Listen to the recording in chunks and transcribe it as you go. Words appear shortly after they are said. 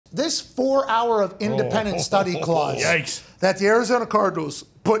this 4-hour of independent study clause that the Arizona Cardinals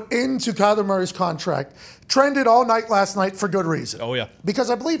put into Kyler Murray's contract trended all night last night for good reason. Oh, yeah. Because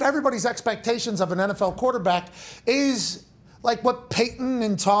I believe everybody's expectations of an NFL quarterback is like what Peyton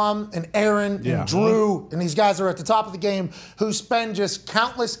and Tom and Aaron and Drew and these guys are at the top of the game who spend just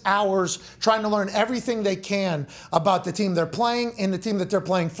countless hours trying to learn everything they can about the team they're playing and the team that they're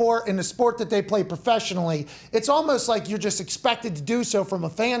playing for in the sport that they play professionally. It's almost like you're just expected to do so from a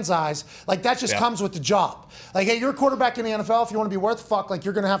fan's eyes. Like that just comes with the job. Like, hey, you're a quarterback in the NFL. If you want to be worth a fuck, like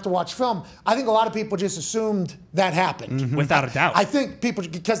you're going to have to watch film. I think a lot of people just assumed that happened. Without a doubt. I think people,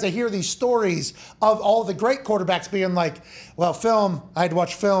 because they hear these stories of all the great quarterbacks being like, well, film, I had to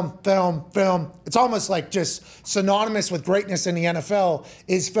watch film. It's almost like just synonymous with greatness in the NFL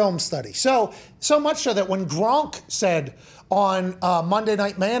is film study. So much so that when Gronk said on Monday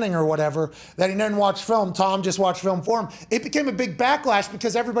Night Manning or whatever that he didn't watch film, Tom just watched film for him, it became a big backlash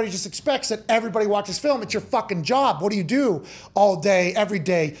because everybody just expects that everybody watches film. It's your fucking job. What do you do all day, every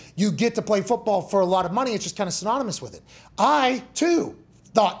day? You get to play football for a lot of money. It's just kind of synonymous with it. I, too,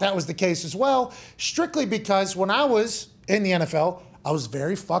 thought that was the case as well, strictly because when I was in the NFL, I was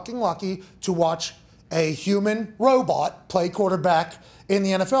very fucking lucky to watch a human robot play quarterback in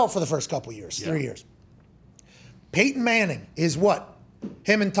the NFL for the first couple years, 3 years. Peyton Manning is what?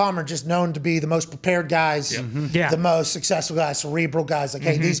 Him and Tom are just known to be the most prepared guys, the most successful guys, cerebral guys. Like,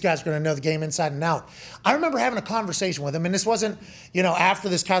 hey, these guys are going to know the game inside and out. I remember having a conversation with him, and this wasn't, after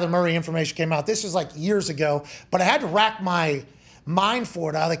this Kyler Murray information came out. This was like years ago, but I had to rack my mind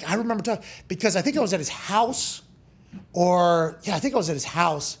for it. I remember talking, because I think I was at his house, I think I was at his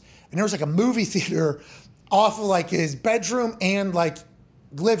house, and there was like a movie theater off of like his bedroom and like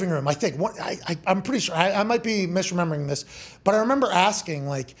living room, I think. I'm pretty sure. I might be misremembering this, but I remember asking,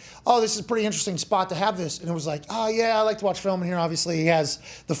 like, oh, this is a pretty interesting spot to have this. And it was like, oh, yeah, I like to watch film in here. Obviously, he has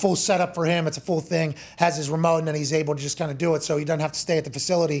the full setup for him. It's a full thing, has his remote, and then he's able to just kind of do it. So he doesn't have to stay at the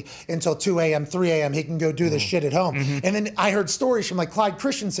facility until 2 a.m., 3 a.m. He can go do this shit at home. And then I heard stories from like Clyde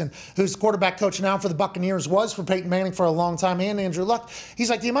Christensen, who's the quarterback coach now for the Buccaneers, was for Peyton Manning for a long time, and Andrew Luck. He's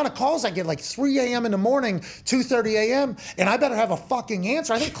like, the amount of calls I get, like 3 a.m. in the morning, 2:30 a.m., and I better have a fucking answer.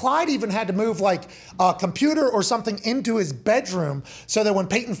 I think Clyde even had to move like a computer or something into his bedroom so that when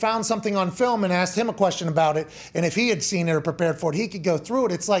Peyton found something on film and asked him a question about it, and if he had seen it or prepared for it, he could go through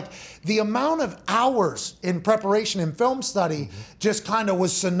it. It's like the amount of hours in preparation and film study just kind of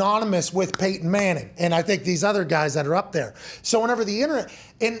was synonymous with Peyton Manning. And I think these other guys that are up there. So whenever the internet,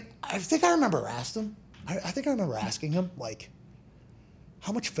 and I think I remember asking him, like,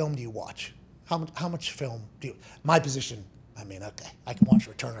 how much film do you watch? How much film do you, my position, I mean, okay, I can watch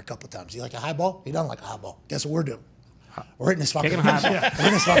Returner a couple of times. You like a high ball? He doesn't like a high ball. Guess what we're doing? We're hitting this fucking high ball. We're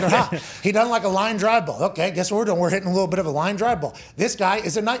hitting this fucking high. He doesn't like a line drive ball. Okay, guess what we're doing? We're hitting a little bit of a line drive ball. This guy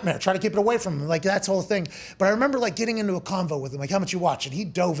is a nightmare. Try to keep it away from him. Like, that's the whole thing. But I remember, like, getting into a convo with him, like, how much you watch? And he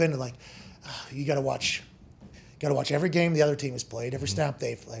dove into, like, oh, you got to watch every game the other team has played, every snap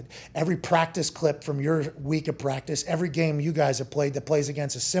they've played, every practice clip from your week of practice, every game you guys have played that plays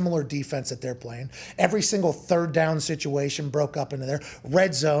against a similar defense that they're playing, every single third down situation broke up into there,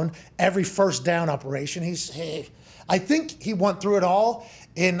 red zone, every first down operation. I think he went through it all,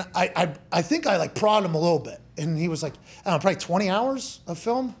 and I think I like prodded him a little bit, and he was like, I don't know, probably 20 hours of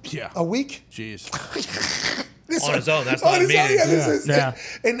film a week. Jeez. On his own, that's not a meeting.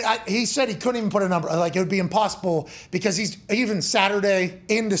 And he said he couldn't even put a number. Like, it would be impossible because he's even Saturday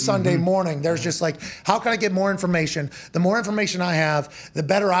into Sunday morning. There's just like, how can I get more information? The more information I have, the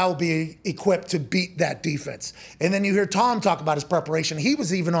better I will be equipped to beat that defense. And then you hear Tom talk about his preparation. He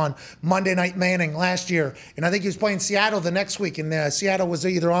was even on Monday Night Manning last year, and I think he was playing Seattle the next week, and Seattle was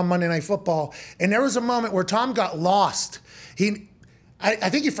either on Monday Night Football. And there was a moment where Tom got lost.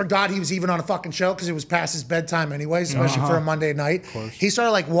 I think he forgot he was even on a fucking show because it was past his bedtime anyways, especially for a Monday night. He started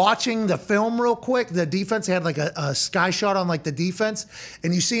like watching the film real quick. The defense had like a sky shot on like the defense,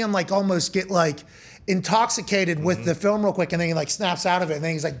 and you see him like almost get like intoxicated with the film real quick, and then he like snaps out of it, and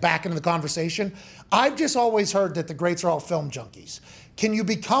then he's like back into the conversation. I've just always heard that the greats are all film junkies. Can you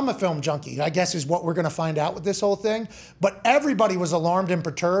become a film junkie? I guess is what we're going to find out with this whole thing. But everybody was alarmed and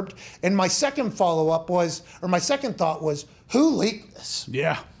perturbed. And my second follow-up was, or my second thought was, who leaked this?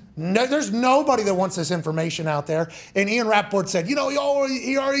 Yeah. No, there's nobody that wants this information out there. And Ian Rappaport said, he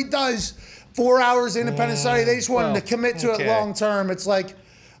already does 4 hours independent study. They just wanted to commit to it long term. It's like,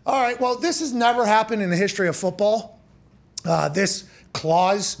 all right, well, this has never happened in the history of football. This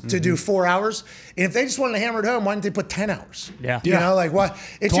clause to do 4 hours. And if they just wanted to hammer it home, why didn't they put 10 hours? Yeah. You know, like what?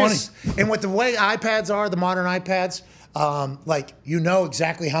 It's 20. just, and with the way iPads are, the modern iPads, like, you know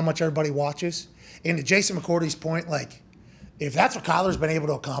exactly how much everybody watches. And to Jason McCourty's point, like, if that's what Kyler's been able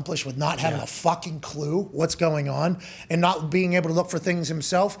to accomplish with not having a fucking clue what's going on and not being able to look for things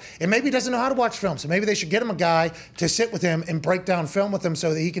himself, and maybe he doesn't know how to watch film, so maybe they should get him a guy to sit with him and break down film with him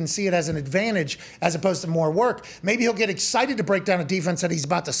so that he can see it as an advantage as opposed to more work. Maybe he'll get excited to break down a defense that he's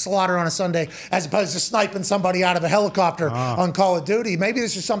about to slaughter on a Sunday as opposed to sniping somebody out of a helicopter on Call of Duty. Maybe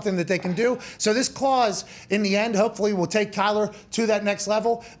this is something that they can do. So this clause, in the end, hopefully will take Kyler to that next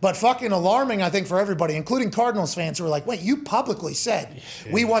level. But fucking alarming, I think, for everybody, including Cardinals fans who are like, wait, you publicly said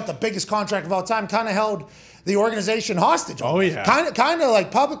we want the biggest contract of all time, kind of held the organization hostage. Oh, yeah. Kind of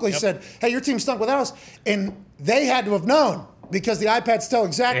like publicly said, hey, your team stunk without us. And they had to have known because the iPads tell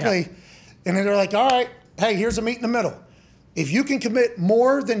exactly. And then they're like, all right, hey, here's a meet in the middle. If you can commit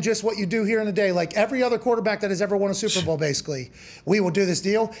more than just what you do here in a day, like every other quarterback that has ever won a Super Bowl, basically, we will do this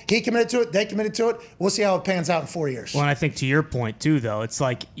deal. He committed to it. They committed to it. We'll see how it pans out in 4 years. Well, and I think to your point, too, though, it's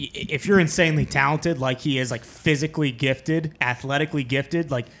like if you're insanely talented, like he is, like physically gifted, athletically gifted,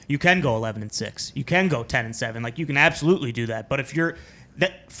 like you can go 11-6. You can go 10-7. Like you can absolutely do that. But if you're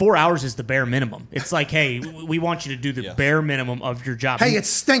that 4 hours is the bare minimum. It's like, hey, we want you to do the bare minimum of your job. Hey, it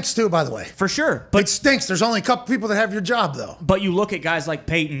stinks too, by the way. For sure. But it stinks. There's only a couple people that have your job, though. But you look at guys like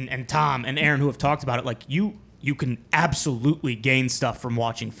Peyton and Tom and Aaron who have talked about it, like you can absolutely gain stuff from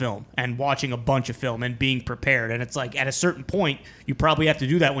watching film and watching a bunch of film and being prepared. And it's like at a certain point, you probably have to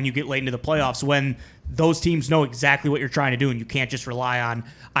do that when you get late into the playoffs when those teams know exactly what you're trying to do and you can't just rely on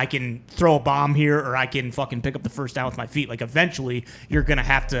I can throw a bomb here or I can fucking pick up the first down with my feet. Like eventually you're going to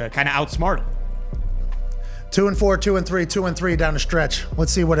have to kind of outsmart them. 2-4, 2-3, 2-3 down the stretch.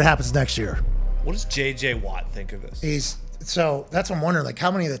 Let's see what happens next year. What does J.J. Watt think of this? So that's what I'm wondering, like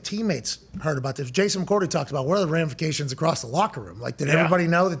how many of the teammates heard about this? Jason McCourty talked about what are the ramifications across the locker room? Like did everybody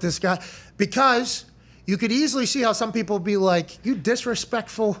know that this guy, because you could easily see how some people would be like, you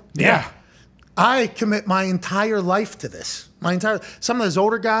disrespectful. Yeah. I commit my entire life to this. Some of those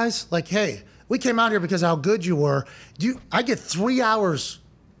older guys, like, hey, we came out here because of how good you were. I get 3 hours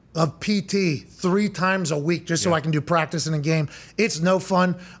of PT 3 times a week just so I can do practice in a game. It's no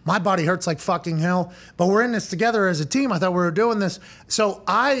fun. My body hurts like fucking hell. But we're in this together as a team. I thought we were doing this. So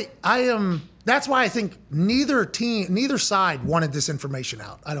I am. That's why I think neither side wanted this information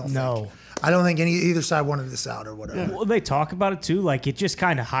out. I don't think either side wanted this out or whatever. Yeah. Well, they talk about it too. Like it just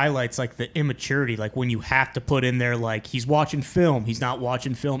kind of highlights like the immaturity. Like when you have to put in there like he's watching film, he's not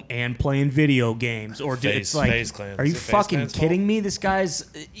watching film and playing video games. Or it's like, are you fucking kidding me? This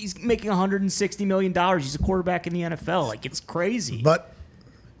he's making $160 million. He's a quarterback in the NFL. Like it's crazy. But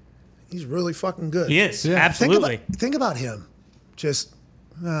he's really fucking good. He is absolutely. Think about him. Just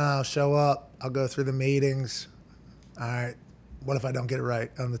I'll show up. I'll go through the meetings. All right. What if I don't get it right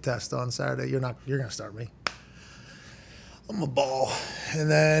on the test on Saturday? You're going to start me. I'm a ball.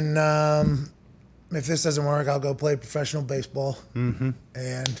 And then if this doesn't work, I'll go play professional baseball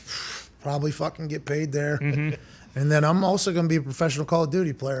and probably fucking get paid there. And then I'm also going to be a professional Call of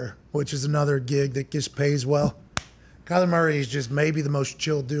Duty player, which is another gig that just pays well. Kyler Murray is just maybe the most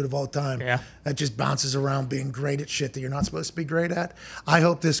chill dude of all time. Yeah. That just bounces around being great at shit that you're not supposed to be great at. I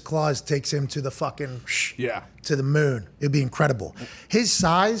hope this clause takes him to the fucking to the moon. It'd be incredible. His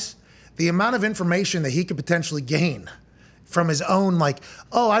size, the amount of information that he could potentially gain from his own, like,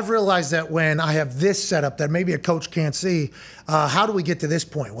 oh, I've realized that when I have this setup that maybe a coach can't see, how do we get to this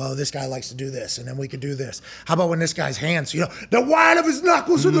point? Well, this guy likes to do this, and then we could do this. How about when this guy's hands, the white of his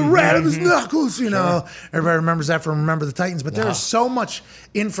knuckles or the red of his knuckles, know? Everybody remembers that from Remember the Titans. But there is so much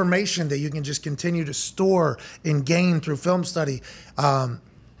information that you can just continue to store and gain through film study that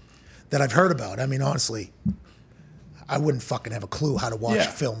I've heard about. I mean, honestly, I wouldn't fucking have a clue how to watch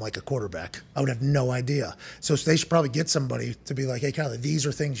film like a quarterback. I would have no idea. So they should probably get somebody to be like, hey, Kyler, these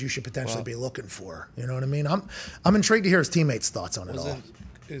are things you should potentially be looking for. You know what I mean? I'm intrigued to hear his teammates' thoughts on it all.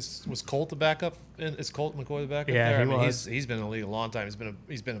 Was Colt the backup? Is Colt McCoy the backup there? I mean, he's been in the league a long time.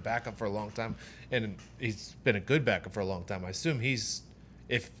 He's been a backup for a long time, and he's been a good backup for a long time. I assume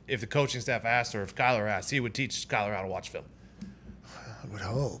if the coaching staff asked or if Kyler asked, he would teach Kyler how to watch film. I would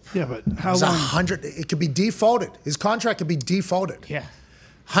hope. Yeah, but how long? 100. It could be defaulted. His contract could be defaulted. Yeah.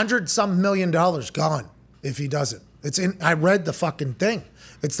 $100-some million gone if he doesn't. It's in. I read the fucking thing.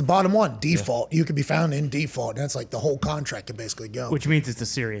 It's the bottom one, default. You could be found in default. And that's like the whole contract could basically go. Which means it's a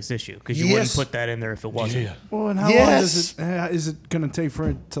serious issue because you wouldn't put that in there if it wasn't. Yeah. Well, and how long is it going to take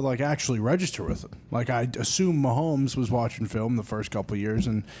for it to like actually register with him? Like I assume Mahomes was watching film the first couple of years,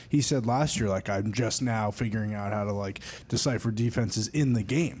 and he said last year, like I'm just now figuring out how to like decipher defenses in the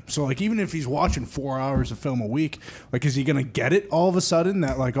game. So like even if he's watching 4 hours of film a week, like is he going to get it all of a sudden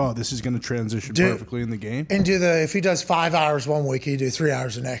that like this is going to transition perfectly in the game? And if he does 5 hours one week, he do 3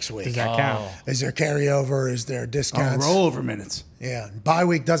 hours the next week. Does that count? Is there carryover? Is there discounts? Rollover minutes. Yeah. Bye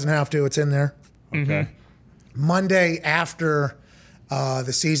week doesn't have to. It's in there. Okay. Monday after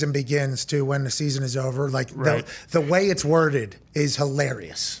the season begins to when the season is over. Like the way it's worded is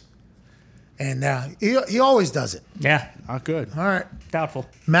hilarious. And he always does it. Yeah. Not good. All right. Doubtful.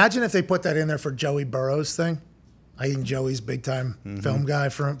 Imagine if they put that in there for Joey Burrow's thing. I think Joey's big time film guy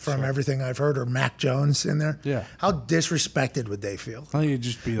from everything I've heard, or Mac Jones in there. Yeah. How disrespected would they feel? I think it'd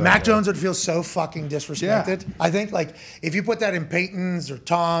just be like Mac Jones would feel so fucking disrespected. Yeah. I think like if you put that in Peyton's or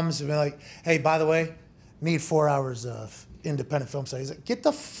Tom's and be like, hey, by the way, need 4 hours of independent film studies. Like, get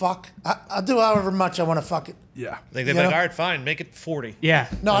the fuck. I'll do however much I want to fuck it. Yeah. Like they're like, all right, fine, make it 40. Yeah.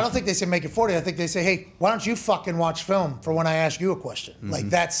 No, I don't think they say make it 40. I think they say, hey, why don't you fucking watch film for when I ask you a question? Like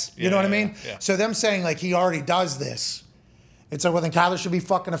that's, you know what I mean? Yeah. So them saying like he already does this, it's like, well, then Kyler should be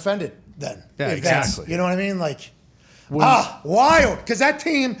fucking offended then. Yeah, If that's- exactly. You know what I mean? Like, wild. Because that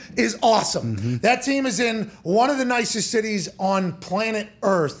team is awesome. That team is in one of the nicest cities on planet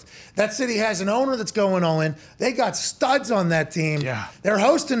Earth. That city has an owner that's going all in. They got studs on that team. Yeah. They're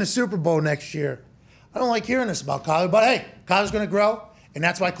hosting the Super Bowl next year. I don't like hearing this about Kyler, but hey, Kyler's going to grow, and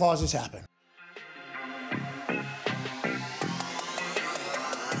that's why clauses happen.